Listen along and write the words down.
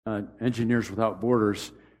Engineers Without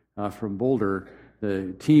Borders from Boulder.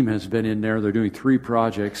 The team has been in there. They're doing 3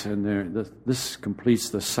 projects, and this completes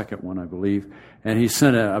the second one, I believe. And he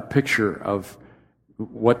sent a picture of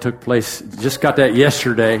what took place. Just got that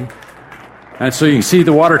yesterday. And so you can see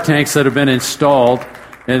the water tanks that have been installed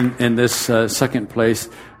in this second place.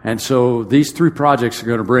 And so these 3 projects are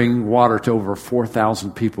going to bring water to over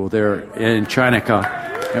 4,000 people there in Chinaka,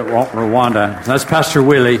 at Rwanda. That's Pastor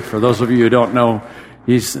Willie. For those of you who don't know,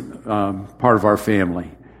 he's part of our family.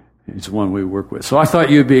 He's one we work with. So I thought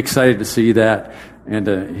you'd be excited to see that and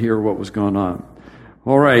to hear what was going on.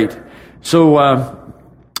 All right. So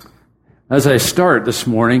as I start this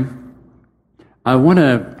morning, I want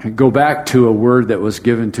to go back to a word that was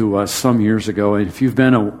given to us some years ago. And if you've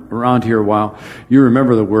been around here a while, you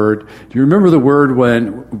remember the word. Do you remember the word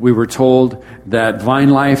when we were told that Vine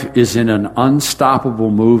Life is in an unstoppable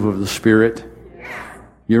move of the Spirit?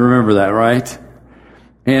 You remember that, right?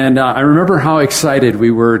 And I remember how excited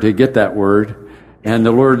we were to get that word. And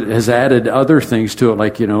the Lord has added other things to it,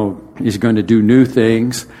 like, He's going to do new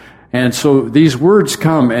things. And so these words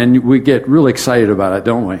come, and we get really excited about it,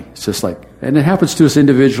 don't we? It's just like, and it happens to us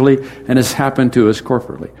individually, and it's happened to us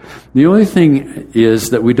corporately. The only thing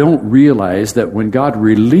is that we don't realize that when God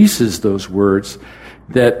releases those words,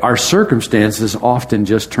 that our circumstances often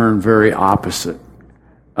just turn very opposite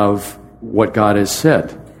of what God has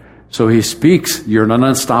said. So He speaks, you're in an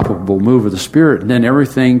unstoppable move of the Spirit, and then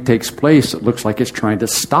everything takes place. It looks like it's trying to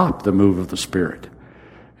stop the move of the Spirit.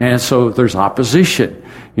 And so there's opposition.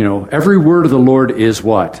 Every word of the Lord is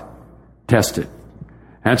what? Tested.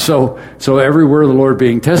 And so every word of the Lord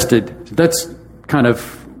being tested, that's kind of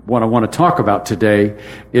what I want to talk about today,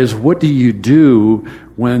 is what do you do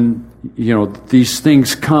when, these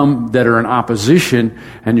things come that are in opposition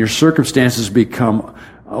and your circumstances become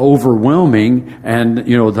overwhelming, and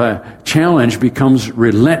the challenge becomes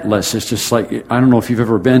relentless. It's just like, I don't know if you've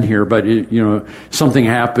ever been here, but something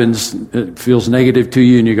happens, it feels negative to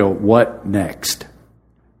you, and you go, what next?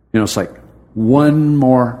 It's like one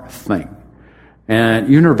more thing. And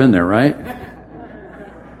you've never been there, right?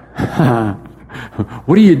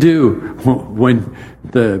 What do you do when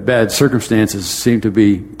the bad circumstances seem to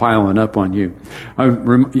be piling up on you?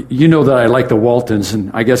 You know that I like the Waltons,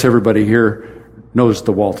 and I guess everybody here knows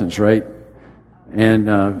the Waltons, right?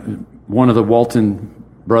 And one of the Walton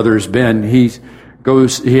brothers, Ben, he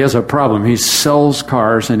has a problem. He sells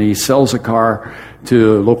cars, and he sells a car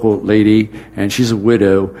to a local lady, and she's a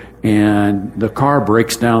widow, and the car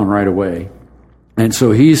breaks down right away. And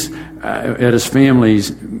so he's at his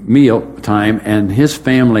family's meal time, and his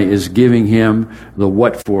family is giving him the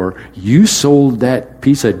what for. You sold that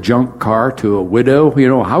piece of junk car to a widow?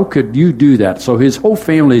 How could you do that? So his whole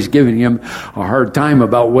family is giving him a hard time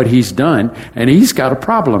about what he's done, and he's got a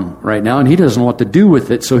problem right now, and he doesn't know what to do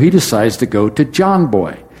with it, so he decides to go to John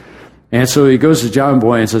Boy. And so he goes to John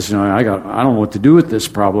Boy and says, I don't know what to do with this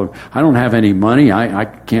problem. I don't have any money. I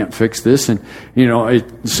can't fix this. And,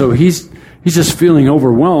 so he's just feeling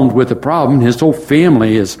overwhelmed with the problem. His whole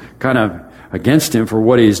family is kind of against him for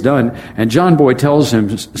what he's done. And John Boy tells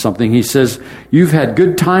him something. He says, you've had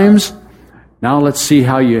good times. Now let's see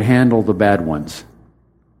how you handle the bad ones.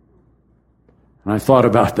 And I thought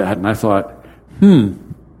about that, and I thought,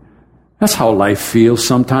 that's how life feels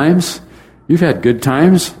sometimes. You've had good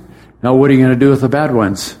times. Now what are you going to do with the bad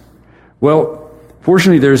ones? Well,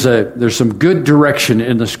 fortunately, there's some good direction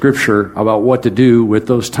in the Scripture about what to do with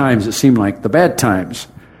those times that seem like the bad times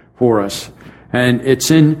for us. And it's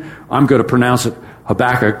I'm going to pronounce it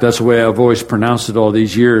Habakkuk. That's the way I've always pronounced it all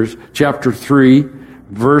these years. Chapter 3,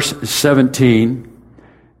 verse 17.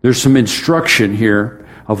 There's some instruction here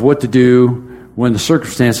of what to do when the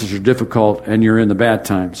circumstances are difficult and you're in the bad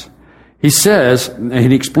times. He says, and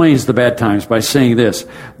he explains the bad times by saying this,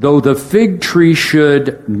 though the fig tree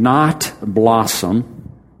should not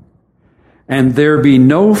blossom, and there be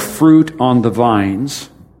no fruit on the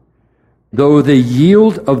vines, though the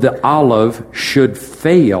yield of the olive should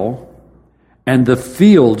fail, and the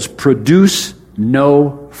fields produce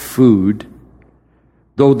no food,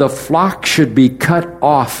 though the flock should be cut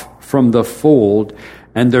off from the fold,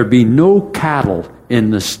 and there be no cattle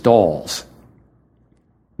in the stalls.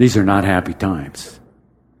 These are not happy times.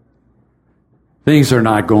 Things are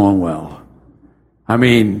not going well.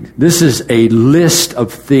 This is a list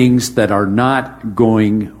of things that are not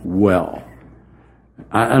going well.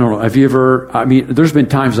 I don't know. Have you ever, there's been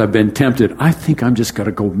times I've been tempted. I think I'm just going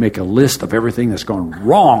to go make a list of everything that's going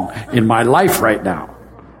wrong in my life right now.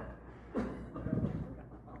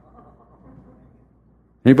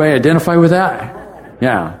 Anybody identify with that?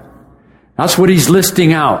 Yeah. That's what he's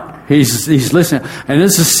listing out. He's listening. And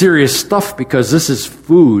this is serious stuff because this is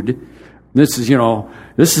food. This is, you're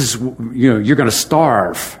going to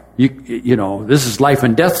starve. This is life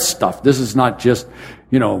and death stuff. This is not just,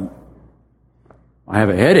 I have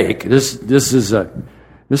a headache. This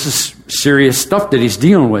is serious stuff that he's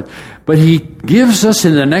dealing with. But he gives us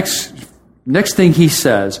in the next thing he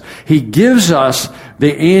says, he gives us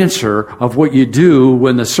the answer of what you do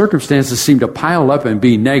when the circumstances seem to pile up and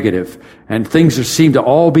be negative and things seem to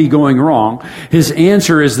all be going wrong. His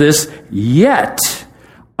answer is this: yet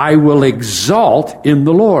I will exalt in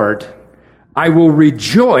the Lord. I will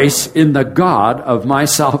rejoice in the God of my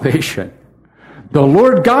salvation. The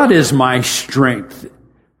Lord God is my strength.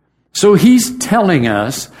 So he's telling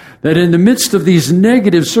us that in the midst of these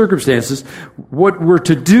negative circumstances, what we're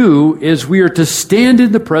to do is we are to stand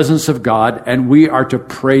in the presence of God and we are to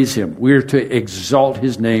praise Him. We are to exalt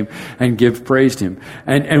His name and give praise to Him.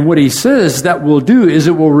 And what he says that will do is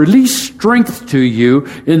it will release strength to you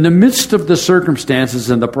in the midst of the circumstances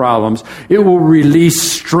and the problems. It will release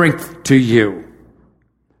strength to you.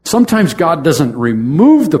 Sometimes God doesn't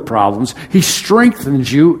remove the problems. He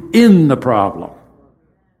strengthens you in the problem.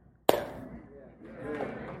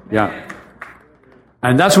 Yeah.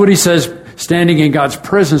 And that's what he says standing in God's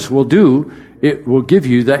presence will do. It will give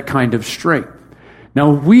you that kind of strength.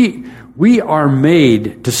 Now, we are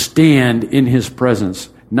made to stand in His presence,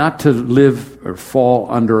 not to live or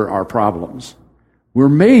fall under our problems. We're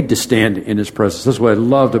made to stand in His presence. That's what I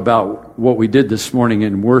loved about what we did this morning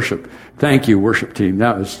in worship. Thank you, worship team.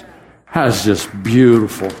 That was just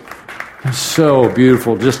beautiful. So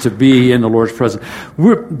beautiful just to be in the Lord's presence.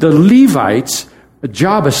 The Levites, a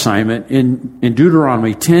job assignment in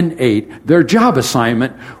Deuteronomy 10:8, their job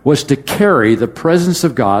assignment was to carry the presence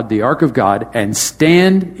of God, the ark of God, and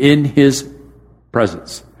stand in His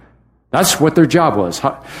presence. That's what their job was.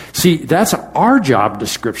 See, that's our job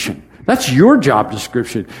description. That's your job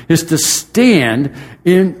description, is to stand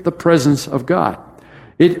in the presence of God.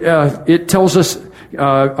 It tells us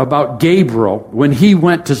about Gabriel when he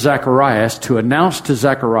went to Zacharias to announce to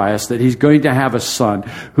Zacharias that he's going to have a son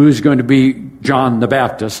who is going to be John the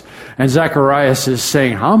Baptist. And Zacharias is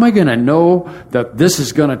saying, how am I going to know that this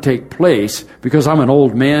is going to take place? Because I'm an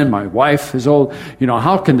old man, my wife is old.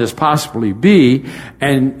 How can this possibly be?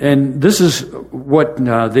 And this is what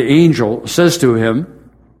the angel says to him.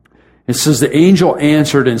 It says, the angel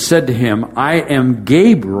answered and said to him, I am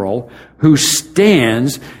Gabriel, who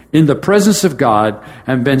stands in the presence of God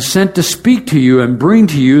and been sent to speak to you and bring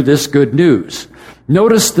to you this good news.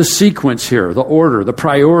 Notice the sequence here, the order, the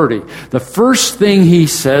priority. The first thing he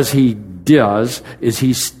says he does is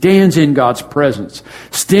he stands in God's presence.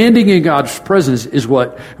 Standing in God's presence is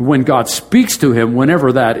when God speaks to him,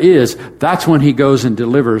 whenever that is, that's when he goes and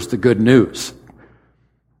delivers the good news.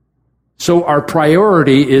 So our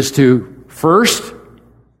priority is to first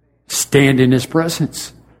stand in His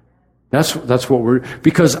presence. That's what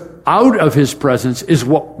because out of His presence is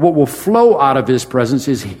what will flow out of His presence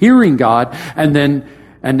is hearing God and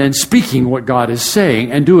then speaking what God is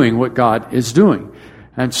saying and doing what God is doing.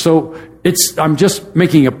 And so I'm just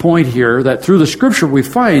making a point here that through the Scripture we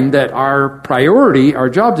find that our priority,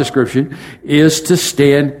 our job description, is to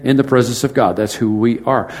stand in the presence of God. That's who we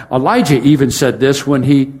are. Elijah even said this when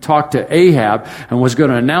he talked to Ahab and was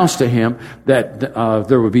going to announce to him that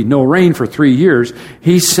there would be no rain for 3 years.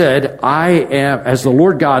 He said, I am, as the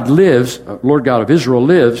Lord God lives, Lord God of Israel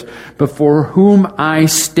lives, before whom I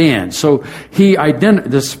stand. So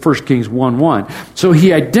this is 1 Kings 1:1. So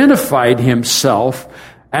he identified himself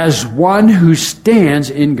as one who stands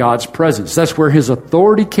in God's presence. That's where his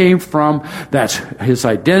authority came from. That's his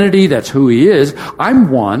identity. That's who he is. I'm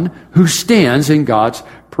one who stands in God's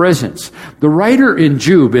presence. The writer in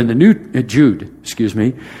Jude in the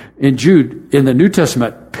New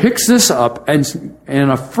Testament picks this up and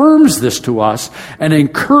affirms this to us and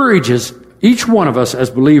encourages each one of us as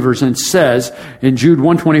believers and says in Jude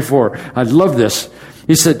 1:24, I love this.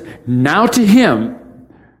 He said, now to him,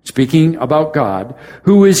 speaking about God,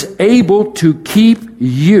 who is able to keep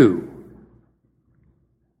you.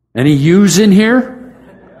 Any yous in here?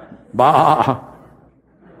 Bah.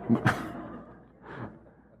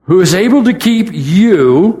 Who is able to keep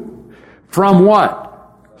you from what?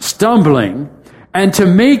 Stumbling. And to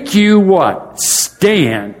make you what?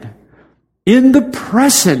 Stand in the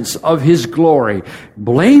presence of His glory,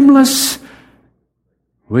 blameless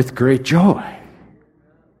with great joy.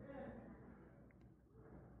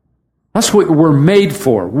 That's what we're made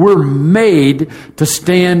for. We're made to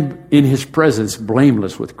stand in His presence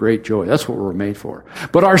blameless with great joy. That's what we're made for.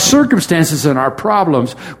 But our circumstances and our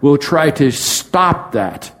problems will try to stop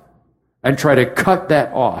that. and try to cut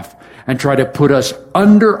that off and try to put us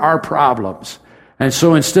under our problems. And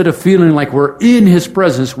so instead of feeling like we're in His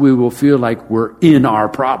presence, we will feel like we're in our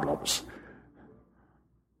problems.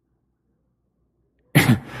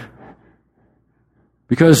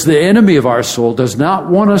 Because the enemy of our soul does not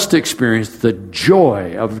want us to experience the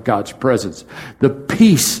joy of God's presence, the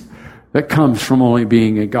peace that comes from only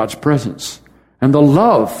being in God's presence, and the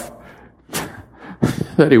love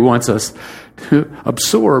that He wants us to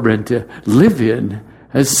absorb and to live in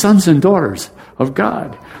as sons and daughters of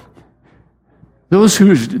God. Those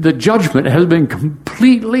whose the judgment has been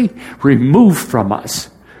completely removed from us,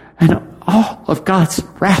 and all of God's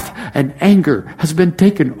wrath and anger has been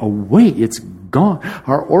taken away. It's gone.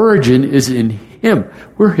 Our origin is in Him.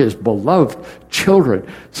 We're His beloved children,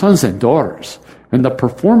 sons and daughters. And the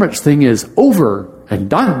performance thing is over and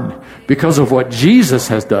done because of what Jesus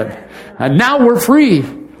has done. And now we're free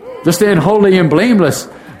to stand holy and blameless,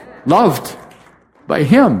 loved by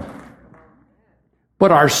Him.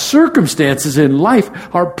 But our circumstances in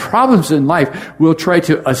life, our problems in life will try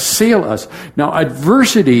to assail us. Now,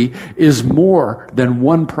 adversity is more than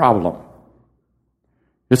one problem.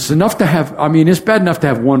 It's enough to have, it's bad enough to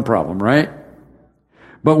have one problem, right?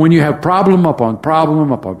 But when you have problem upon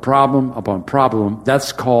problem upon problem upon problem,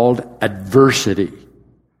 that's called adversity.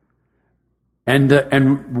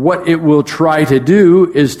 And what it will try to do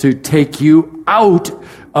is to take you out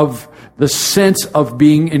of the sense of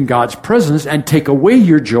being in God's presence and take away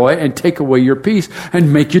your joy and take away your peace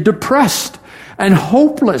and make you depressed and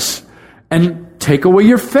hopeless and take away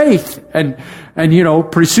your faith. And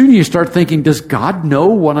pretty soon you start thinking, does God know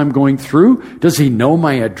what I'm going through? Does He know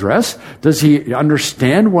my address? Does He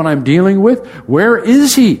understand what I'm dealing with? Where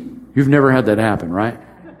is He? You've never had that happen, right?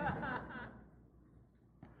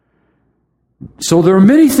 So there are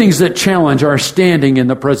many things that challenge our standing in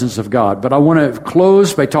the presence of God, but I want to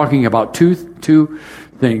close by talking about two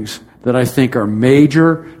things that I think are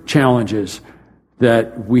major challenges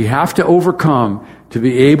that we have to overcome to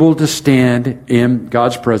be able to stand in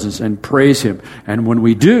God's presence and praise Him. And when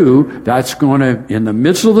we do, that's going to, in the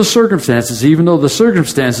midst of the circumstances, even though the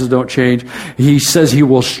circumstances don't change, He says He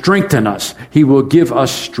will strengthen us. He will give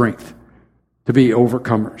us strength to be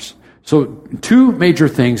overcomers. So two major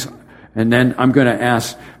things. And then I'm going to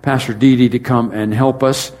ask Pastor Dee to come and help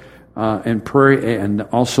us and pray, and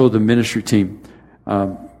also the ministry team.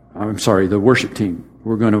 The worship team.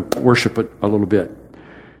 We're going to worship it a little bit.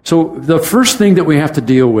 So the first thing that we have to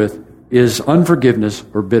deal with is unforgiveness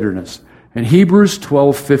or bitterness. And Hebrews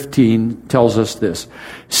 12:15 tells us this: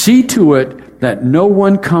 see to it that no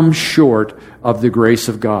one comes short of the grace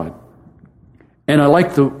of God. And I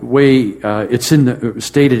like the way it's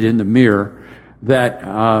stated in the Mirror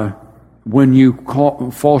that when you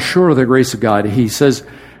fall short of the grace of God, he says,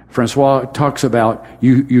 Francois talks about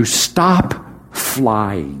you stop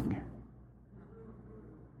flying.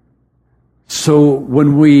 So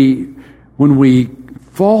when we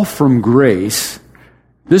fall from grace,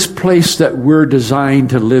 this place that we're designed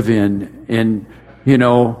to live in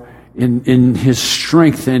His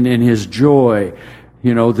strength and in His joy,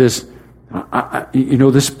 this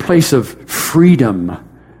place of freedom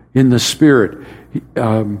in the Spirit.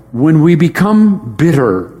 When we become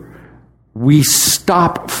bitter, we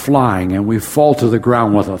stop flying and we fall to the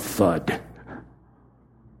ground with a thud.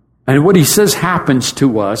 And what he says happens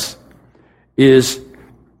to us is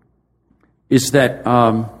that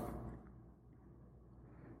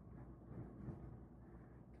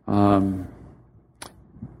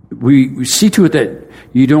we see to it that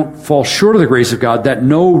you don't fall short of the grace of God, that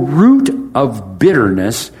no root of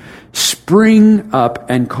bitterness spring up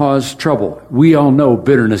and cause trouble. We all know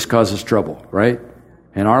bitterness causes trouble, right?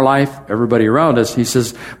 In our life, everybody around us, he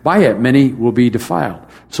says, by it many will be defiled.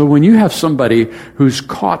 So when you have somebody who's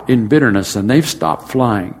caught in bitterness and they've stopped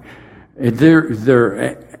flying, they're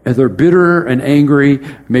bitter and angry,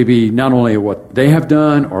 maybe not only at what they have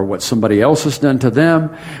done or what somebody else has done to them.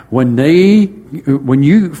 When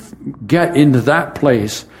you get into that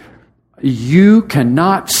place, you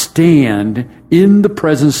cannot stand in the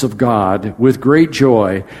presence of God with great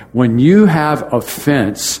joy when you have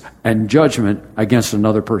offense and judgment against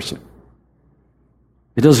another person.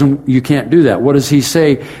 You can't do that. What does he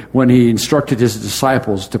say when he instructed his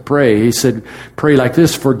disciples to pray? He said, pray like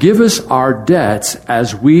this: forgive us our debts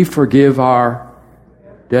as we forgive our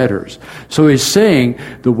debtors. So he's saying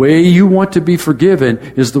the way you want to be forgiven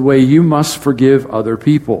is the way you must forgive other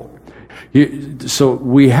people. So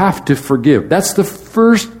we have to forgive. That's the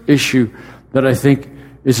first issue that I think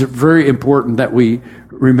is very important that we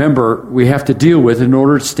remember we have to deal with in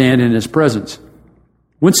order to stand in His presence.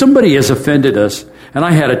 When somebody has offended us, and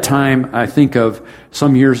I had a time, I think of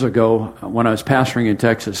some years ago when I was pastoring in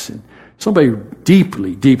Texas, and somebody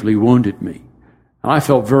deeply, deeply wounded me. And I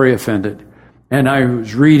felt very offended. And I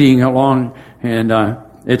was reading along, and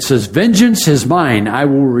it says, "Vengeance is mine, I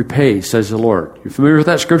will repay, says the Lord." You familiar with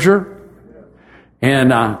that scripture?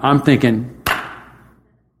 And I'm thinking,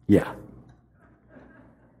 yeah.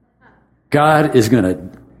 God is going to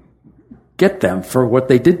get them for what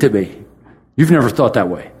they did to me. You've never thought that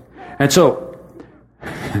way. And so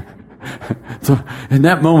in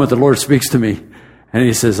that moment, the Lord speaks to me, and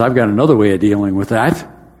He says, "I've got another way of dealing with that."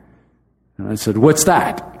 And I said, "What's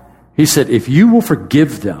that?" He said, "If you will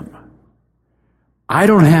forgive them, I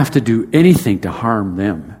don't have to do anything to harm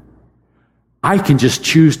them. I can just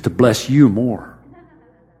choose to bless you more.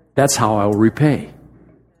 That's how I will repay.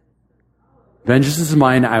 Vengeance is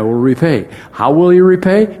mine, I will repay." How will He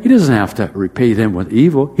repay? He doesn't have to repay them with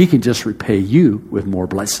evil. He can just repay you with more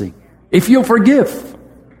blessing. If you'll forgive.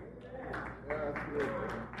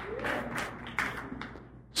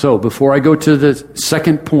 So before I go to the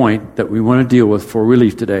second point that we want to deal with before we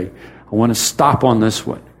leave today, I want to stop on this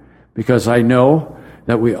one, because I know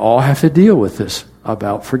that we all have to deal with this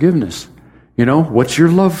about forgiveness. You know, what's your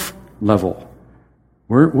love level?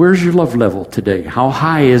 Where's your love level today? How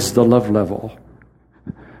high is the love level?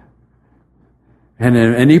 And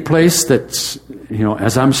in any place that's,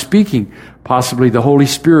 as I'm speaking, possibly the Holy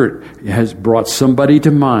Spirit has brought somebody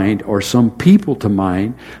to mind or some people to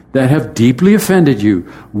mind that have deeply offended you,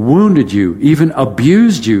 wounded you, even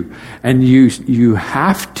abused you. And you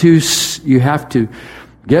have to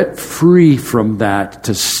get free from that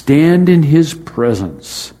to stand in His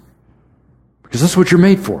presence. Because that's what you're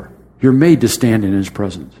made for. You're made to stand in His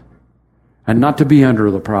presence and not to be under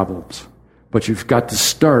the problems. But you've got to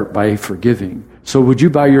start by forgiving. So would you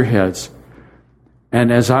bow your heads?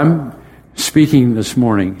 And as I'm speaking this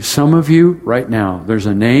morning, some of you right now, there's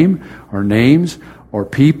a name or names or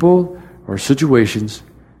people or situations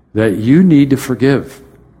that you need to forgive.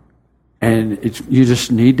 And you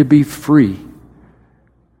just need to be free.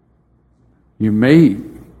 You may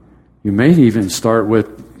even start with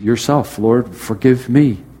yourself. "Lord, forgive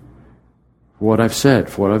me for what I've said,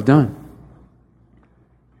 for what I've done."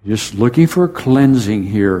 Just looking for a cleansing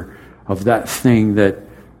here of that thing that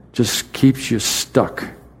just keeps you stuck.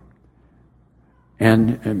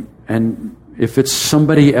 And if it's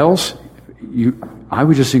somebody else, I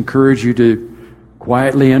would just encourage you to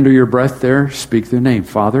quietly under your breath there, speak their name.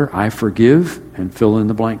 "Father, I forgive," and fill in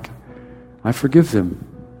the blank. I forgive them.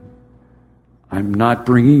 I'm not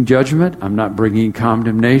bringing judgment. I'm not bringing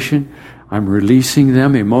condemnation. I'm releasing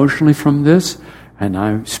them emotionally from this, and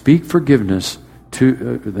I speak forgiveness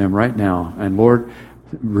to them right now. And Lord,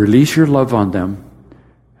 release your love on them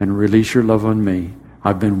and release your love on me.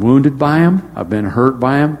 I've been wounded by them. I've been hurt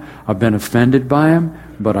by them. I've been offended by them.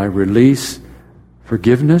 But I release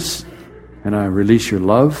forgiveness and I release your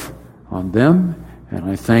love on them. And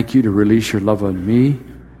I thank you to release your love on me.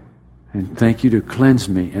 And thank you to cleanse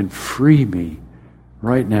me and free me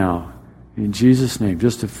right now. In Jesus' name,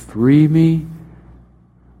 just to free me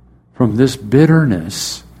from this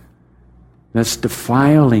bitterness that's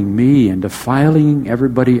defiling me and defiling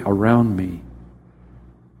everybody around me.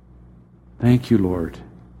 Thank you, Lord.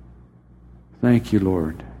 Thank you,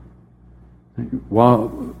 Lord.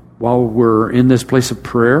 While we're in this place of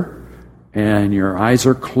prayer and your eyes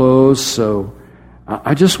are closed, so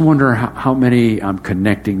I just wonder how many I'm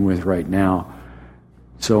connecting with right now.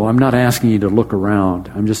 So I'm not asking you to look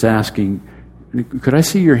around. I'm just asking, could I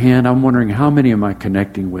see your hand? I'm wondering how many am I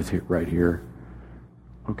connecting with right here?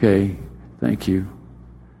 Okay. Thank you.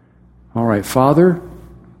 All right, Father,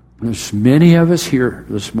 there's many of us here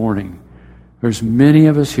this morning. There's many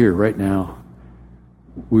of us here right now.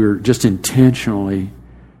 We're just intentionally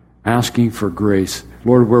asking for grace.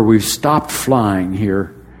 Lord, where we've stopped flying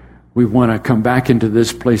here, we want to come back into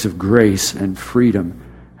this place of grace and freedom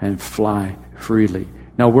and fly freely.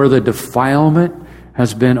 Now, where the defilement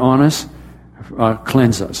has been on us,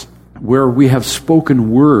 cleanse us. Where we have spoken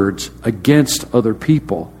words against other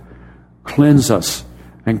people, cleanse us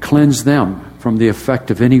and cleanse them from the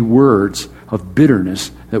effect of any words of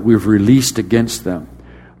bitterness that we've released against them.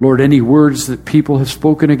 Lord, any words that people have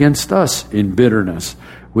spoken against us in bitterness,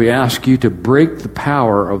 we ask you to break the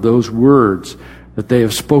power of those words that they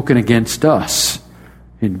have spoken against us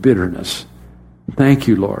in bitterness. Thank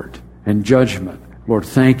you, Lord, and judgment. Lord,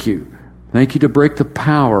 thank you. Thank you to break the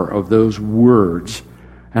power of those words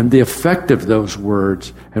and the effect of those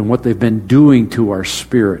words and what they've been doing to our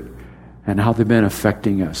spirit and how they've been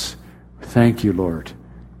affecting us. Thank you, Lord.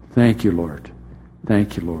 Thank you, Lord.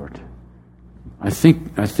 Thank you, Lord. I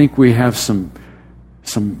think we have some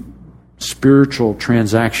some spiritual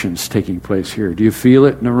transactions taking place here. Do you feel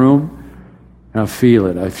it in the room? I feel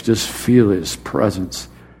it. I just feel His presence.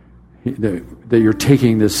 That you're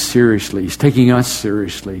taking this seriously. He's taking us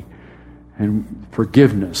seriously. And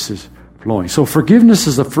forgiveness is flowing. So forgiveness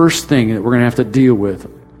is the first thing that we're going to have to deal with,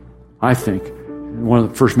 I think. One of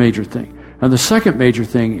the first major things. And the second major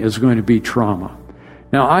thing is going to be trauma.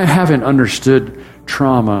 Now, I haven't understood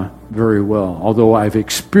trauma very well, although I've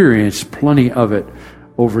experienced plenty of it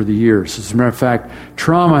over the years. As a matter of fact,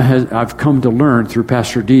 trauma I've come to learn through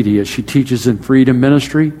Pastor Dee Dee as she teaches in Freedom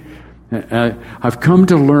Ministry. I've come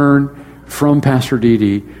to learn from Pastor Dee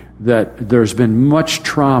Dee that there's been much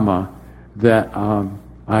trauma that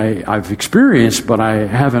I've experienced, but I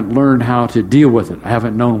haven't learned how to deal with it. I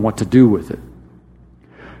haven't known what to do with it.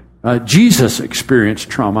 Jesus experienced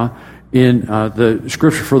trauma in the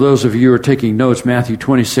scripture. For those of you who are taking notes, Matthew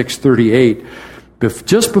 26:38,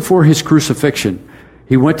 just before his crucifixion,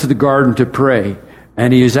 he went to the garden to pray,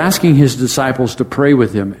 and he was asking his disciples to pray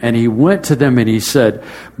with him, and he went to them and he said,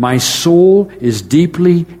 "My soul is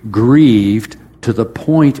deeply grieved to the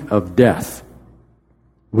point of death."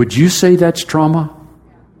 Would you say that's trauma?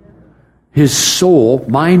 His soul,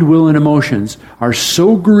 mind, will, and emotions are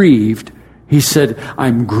so grieved. He said,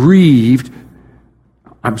 "I'm grieved.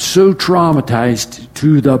 I'm so traumatized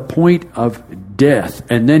to the point of death."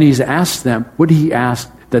 And then he's asked them, what did he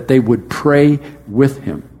ask? That they would pray with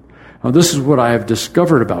him. Now, this is what I have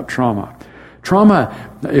discovered about trauma. Trauma,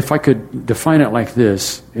 if I could define it like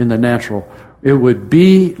this in the natural, it would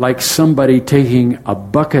be like somebody taking a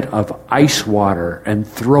bucket of ice water and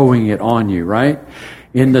throwing it on you, right?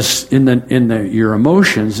 In your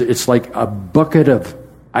emotions, it's like a bucket of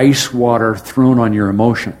ice water thrown on your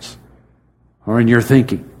emotions or in your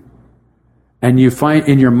thinking. And you find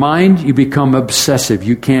in your mind, you become obsessive.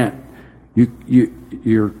 You can't,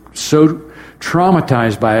 you're so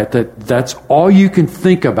traumatized by it that's all you can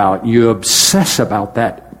think about. You obsess about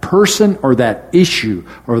that person or that issue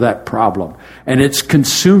or that problem. And it's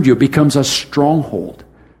consumed you. It becomes a stronghold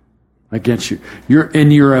against you.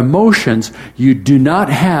 In your emotions, you do not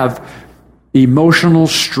have emotional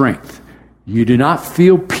strength. You do not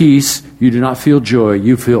feel peace. You do not feel joy.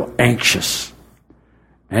 You feel anxious.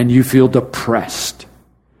 And you feel depressed.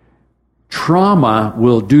 Trauma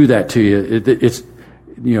will do that to you.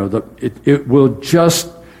 It will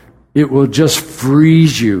just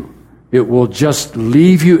freeze you. It will just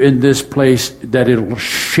leave you in this place that it'll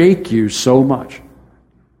shake you so much.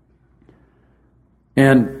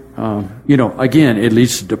 And, again, it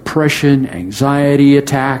leads to depression, anxiety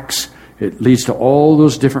attacks. It leads to all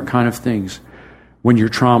those different kind of things when you're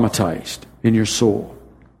traumatized in your soul.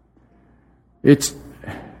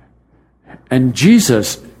 And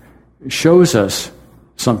Jesus shows us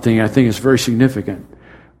something I think is very significant.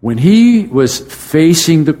 When he was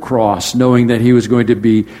facing the cross, knowing that he was going to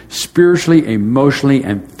be spiritually, emotionally,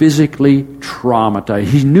 and physically traumatized,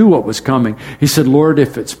 he knew what was coming. He said, "Lord,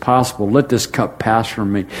 if it's possible, let this cup pass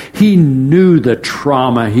from me." He knew the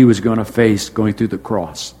trauma he was going to face going through the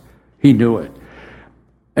cross. He knew it.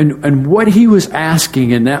 And what he was asking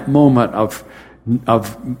in that moment of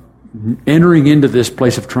entering into this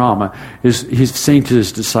place of trauma is he's saying to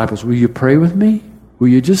his disciples, "Will you pray with me? Will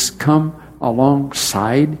you just come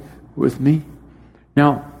alongside with me?"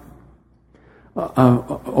 Now,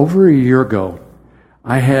 over a year ago,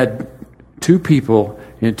 I had two people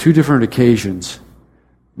in two different occasions,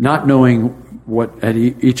 not knowing what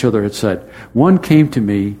each other had said. One came to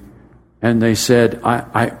me and they said,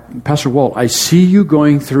 Pastor Walt, I see you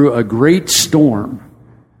going through a great storm.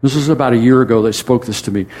 This was about a year ago they spoke this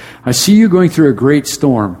to me. "I see you going through a great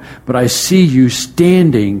storm, but I see you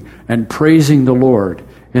standing and praising the Lord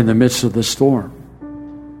in the midst of the storm."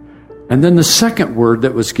 And then the second word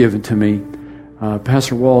that was given to me,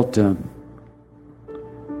 Pastor Walt,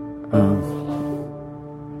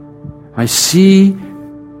 I see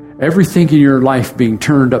everything in your life being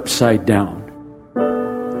turned upside down,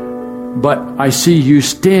 but I see you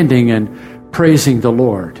standing and praising the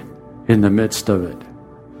Lord in the midst of it.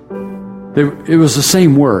 It was the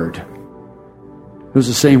same word. It was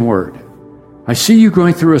the same word. I see you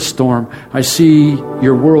going through a storm. I see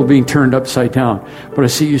your world being turned upside down. But I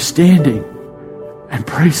see you standing and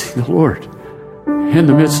praising the Lord in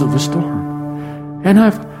the midst of the storm. And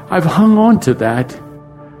I've hung on to that.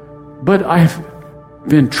 But I've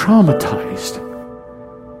been traumatized.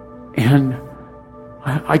 And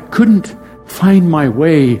I couldn't find my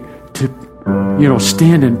way to,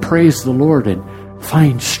 stand and praise the Lord and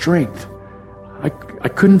find strength. I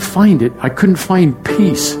couldn't find it. I couldn't find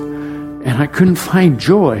peace. And I couldn't find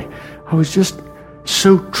joy. I was just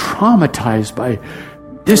so traumatized by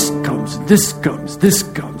this comes, this comes, this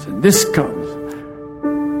comes, and this comes.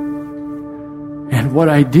 And what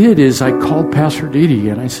I did is I called Pastor Didi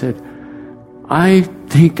and I said, I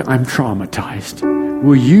think I'm traumatized.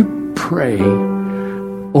 Will you pray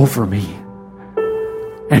over me?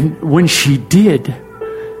 And when she did,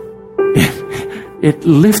 it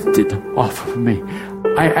lifted off of me.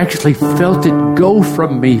 I actually felt it go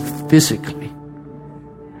from me physically.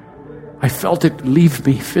 I felt it leave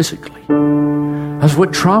me physically. That's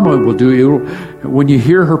what trauma will do. When you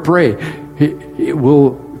hear her pray, it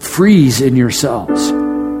will freeze in your cells.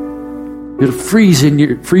 It'll freeze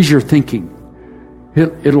your thinking.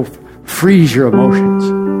 It'll freeze your emotions.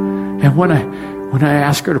 And when I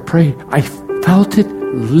asked her to pray, I felt it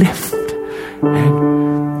lift.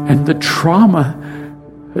 And the trauma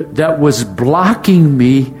that was blocking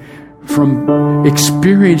me from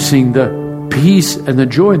experiencing the peace and the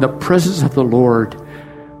joy and the presence of the Lord,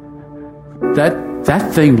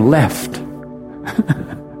 that thing left.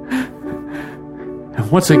 And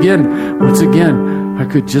once again, I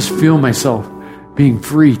could just feel myself being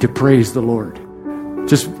free to praise the Lord.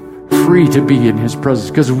 Just free to be in His presence.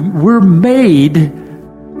 Because we're made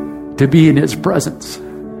to be in His presence.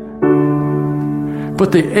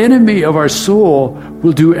 But the enemy of our soul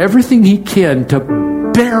will do everything he can to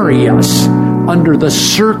bury us under the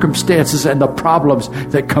circumstances and the problems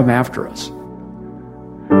that come after us.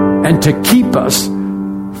 And to keep us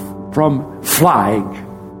from flying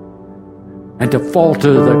and to fall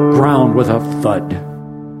to the ground with a thud.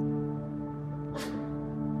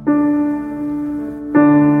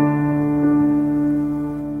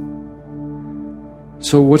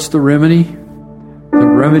 So what's the remedy? The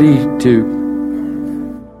remedy to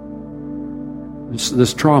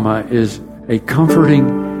this trauma is a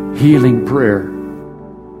comforting, healing prayer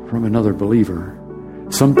from another believer.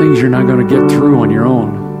 Some things you're not going to get through on your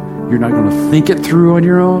own. You're not going to think it through on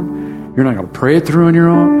your own. You're not going to pray it through on your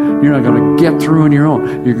own. You're not going to get through on your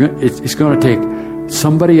own. It's going to take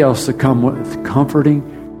somebody else to come with comforting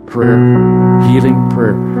prayer, healing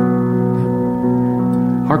prayer.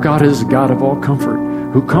 Our God is a God of all comfort,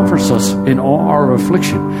 who comforts us in all our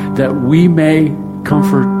affliction, that we may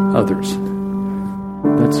comfort others.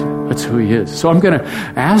 That's who He is. So I'm going to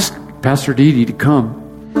ask Pastor Didi to come.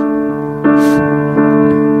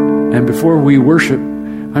 And before we worship,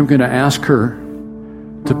 I'm going to ask her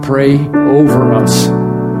to pray over us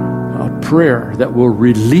a prayer that will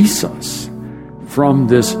release us from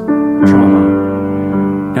this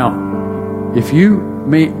trauma. Now, if you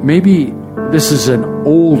maybe this is an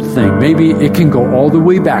old thing. Maybe it can go all the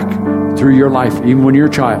way back through your life, even when you're a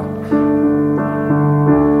child.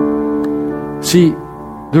 See,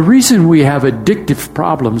 the reason we have addictive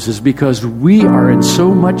problems is because we are in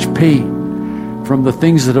so much pain from the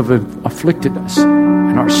things that have afflicted us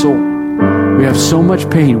in our soul. We have so much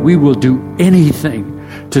pain, we will do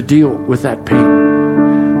anything to deal with that pain.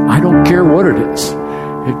 I don't care what it is.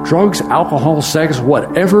 Drugs, alcohol, sex,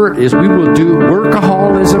 whatever it is, we will do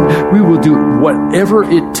workaholism. We will do whatever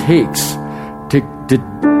it takes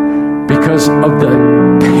because of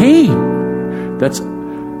the pain that's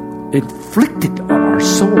inflicted on our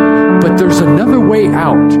soul. But there's another way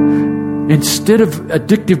out. Instead of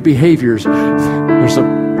addictive behaviors, there's a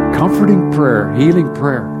comforting prayer, healing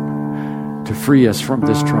prayer to free us from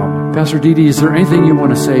this trauma. Pastor Didi, is there anything you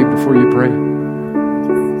want to say before you pray?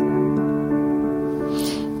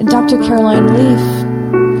 Dr. Caroline Leaf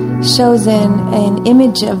shows in an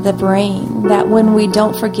image of the brain that when we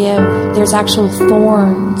don't forgive, there's actual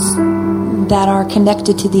thorns that are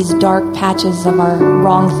connected to these dark patches of our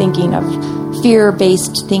wrong thinking, of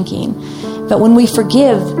fear-based thinking. But when we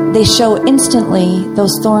forgive, they show instantly,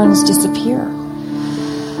 those thorns disappear.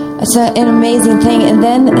 It's an amazing thing. And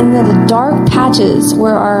then in the dark patches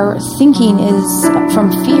where our thinking is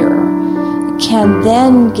from fear can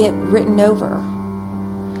then get written over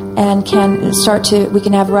and we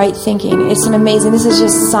can have right thinking. It's an amazing, this is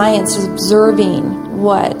just science observing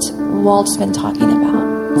what Walt's been talking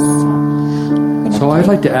about. So I'd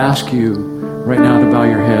like to ask you right now to bow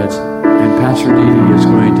your heads, and Pastor Didi is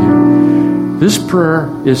going to. This prayer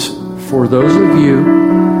is for those of you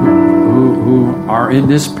who are in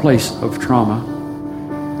this place of trauma.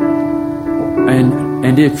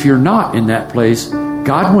 And if you're not in that place,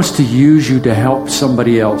 God wants to use you to help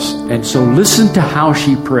somebody else. And so listen to how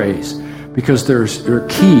she prays, because there are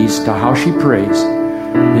keys to how she prays.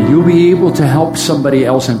 And you'll be able to help somebody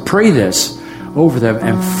else and pray this over them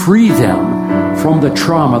and free them from the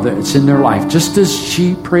trauma that's in their life. Just as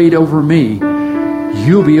she prayed over me,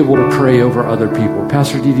 you'll be able to pray over other people.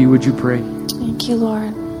 Pastor Didi, would you pray? Thank you,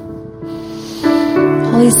 Lord.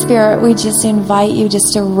 Holy Spirit, we just invite you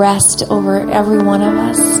just to rest over every one of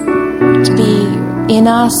us, to be in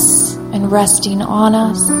us and resting on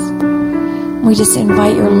us. We just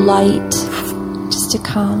invite your light just to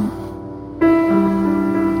come.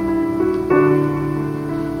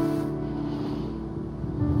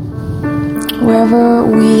 Wherever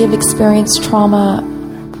we have experienced trauma,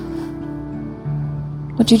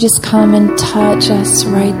 would you just come and touch us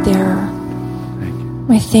right there?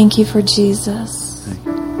 I thank you for Jesus.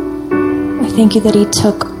 I thank you that he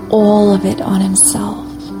took all of it on himself.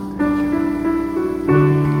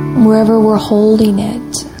 Wherever we're holding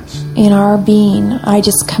it in our being, I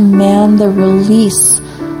just command the release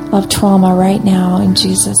of trauma right now in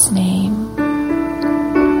Jesus' name.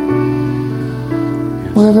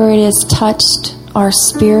 Wherever it has touched our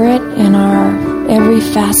spirit and our every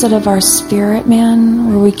facet of our spirit, man,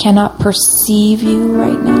 where we cannot perceive you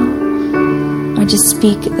right now, I just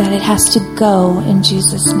speak that it has to go in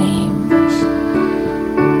Jesus' name.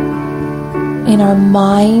 In our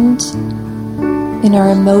mind, in our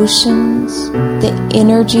emotions, the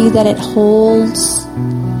energy that it holds,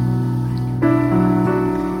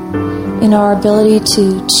 in our ability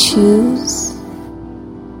to choose,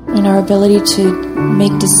 in our ability to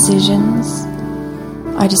make decisions,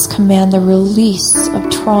 I just command the release of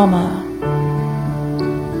trauma.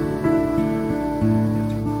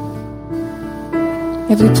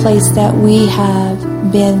 Every place that we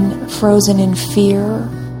have been frozen in fear,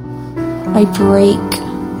 I break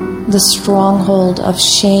the stronghold of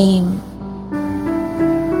shame,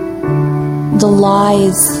 the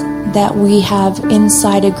lies that we have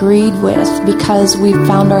inside agreed with because we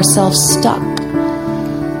found ourselves stuck.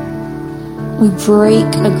 We break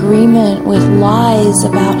agreement with lies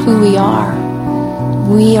about who we are.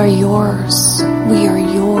 We are yours. We are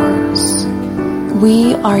yours.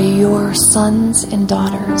 We are your sons and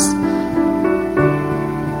daughters.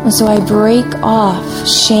 And so I break off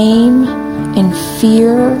shame and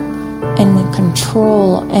fear and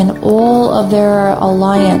control and all of their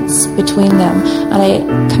alliance between them. And I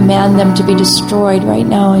command them to be destroyed right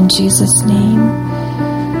now in Jesus' name.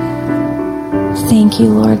 Thank you,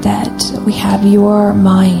 Lord, that we have your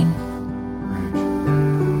mind.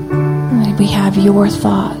 That we have your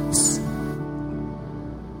thoughts.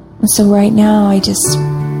 And so right now I just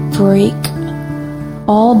break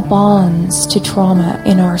all bonds to trauma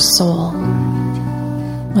in our soul.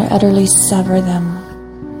 I utterly sever them.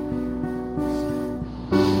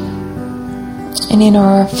 And in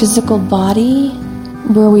our physical body,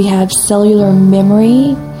 where we have cellular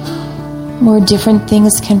memory, where different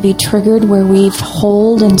things can be triggered, where we've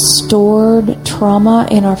held and stored trauma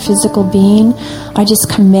in our physical being, I just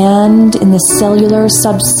command in the cellular,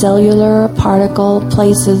 subcellular particle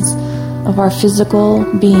places of our physical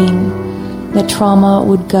being that trauma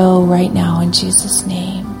would go right now in Jesus'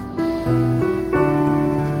 name.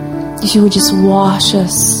 If you would just wash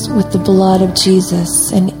us with the blood of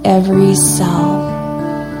Jesus in every cell,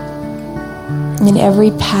 in every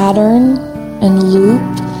pattern and loop,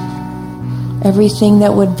 everything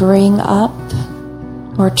that would bring up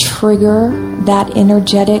or trigger that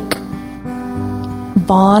energetic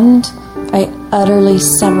bond, I utterly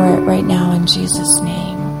sever it right now in Jesus'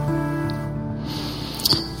 name.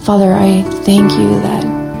 Father, I thank you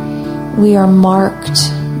that we are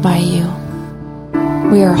marked by you.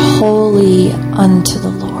 We are holy unto the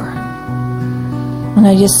Lord. And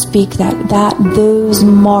I just speak that those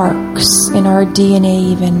marks in our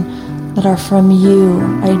DNA even that are from you,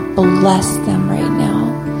 I bless them right now.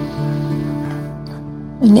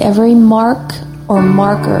 And every mark or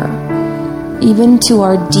marker, even to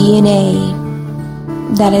our DNA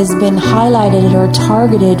that has been highlighted or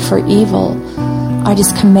targeted for evil, I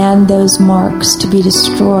just command those marks to be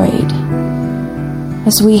destroyed.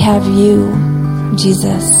 As we have you,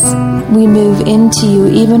 Jesus, we move into you,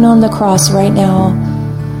 even on the cross right now.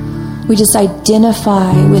 We just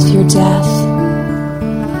identify with your death.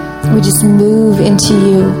 We just move into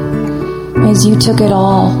you as you took it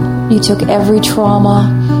all. You took every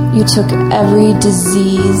trauma. You took every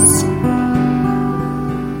disease.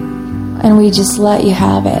 And we just let you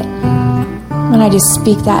have it. And I just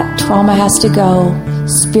speak that trauma has to go.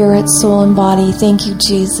 Spirit, soul, and body. Thank you,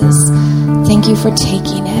 Jesus. Thank you for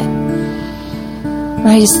taking it. And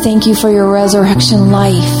I just thank you for your resurrection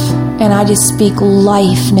life. And I just speak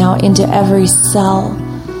life now into every cell.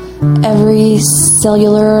 Every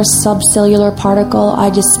cellular, subcellular particle. I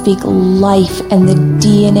just speak life and the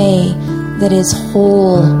DNA that is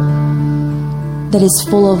whole, that is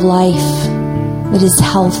full of life, that is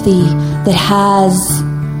healthy, that has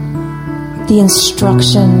the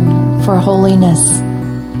instruction for holiness,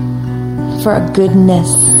 for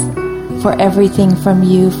goodness, for everything from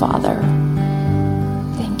you, Father.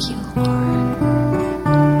 Thank you, Lord.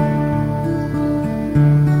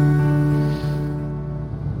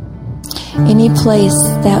 Any place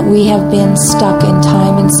that we have been stuck in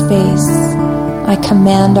time and space, I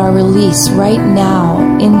command our release right now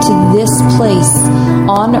into this place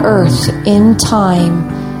on earth, in time,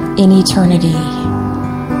 in eternity.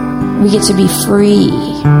 We get to be free.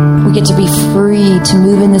 We get to be free to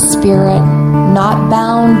move in the Spirit, not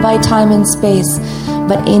bound by time and space,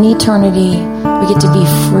 but in eternity, we get to be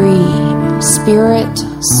free. Spirit,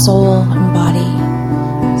 soul, and body.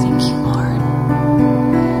 Thank you, Lord.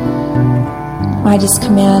 I just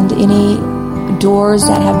command any doors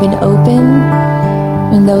that have been open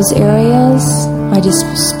in those areas, I just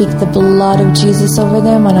speak the blood of Jesus over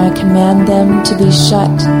them, and I command them to be shut.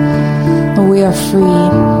 We are free.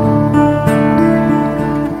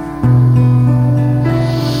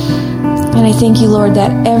 And I thank you, Lord,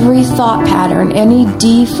 that every thought pattern, any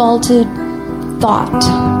defaulted thought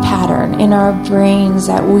pattern in our brains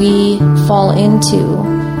that we fall into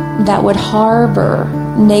that would harbor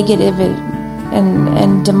negative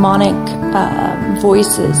and demonic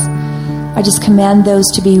voices, I just command those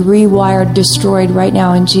to be rewired, destroyed right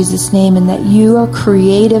now in Jesus' name, and that your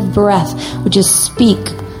creative breath would just speak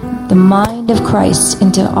the mind of Christ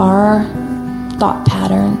into our thought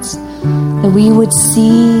patterns, that we would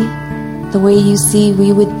see the way you see,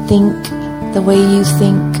 we would think the way you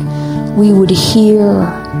think, we would hear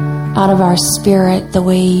out of our spirit the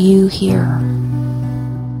way you hear.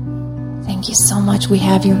 Thank you so much. We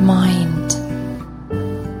have your mind.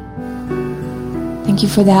 Thank you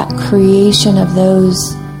for that creation of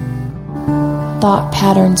those thought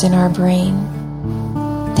patterns in our brain.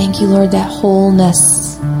 Thank you, Lord, that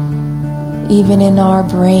wholeness, even in our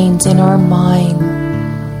brains, in our mind,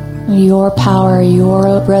 your power,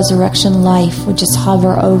 your resurrection life would just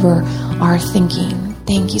hover over our thinking.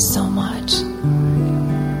 Thank you so much.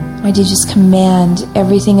 I do just command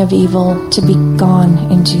everything of evil to be gone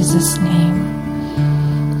in Jesus' name.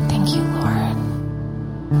 Thank you, Lord.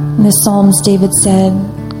 In the Psalms, David said,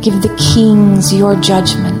 give the kings your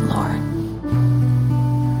judgment, Lord.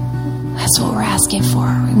 That's what we're asking for.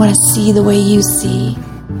 We want to see the way you see.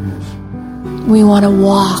 We want to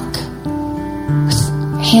walk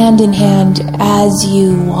hand in hand as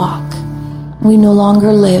you walk. We no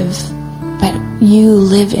longer live, but you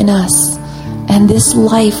live in us. And this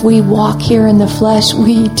life we walk here in the flesh,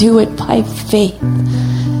 we do it by faith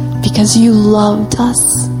because you loved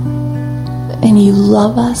us and you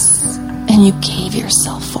love us and you gave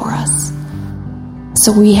yourself for us.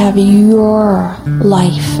 So we have your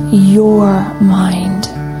life, your mind.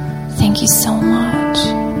 Thank you so much.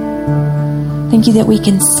 Thank you that we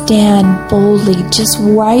can stand boldly just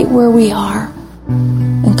right where we are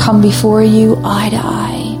and come before you eye to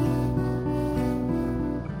eye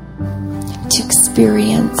to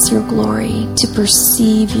experience your glory, to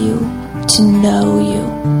perceive you, to know you.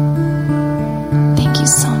 Thank you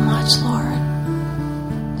so much,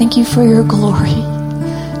 Lord. Thank you for your glory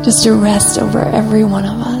just to rest over every one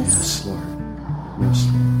of us. Yes, Lord. Yes,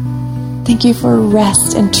 Lord. Thank you for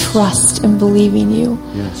rest and trust and believing you.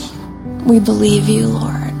 Yes. We believe you,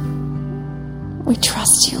 Lord. We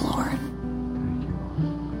trust you, Lord.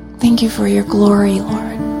 Thank you for your glory,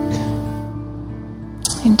 Lord.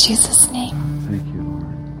 In Jesus' name. Thank you.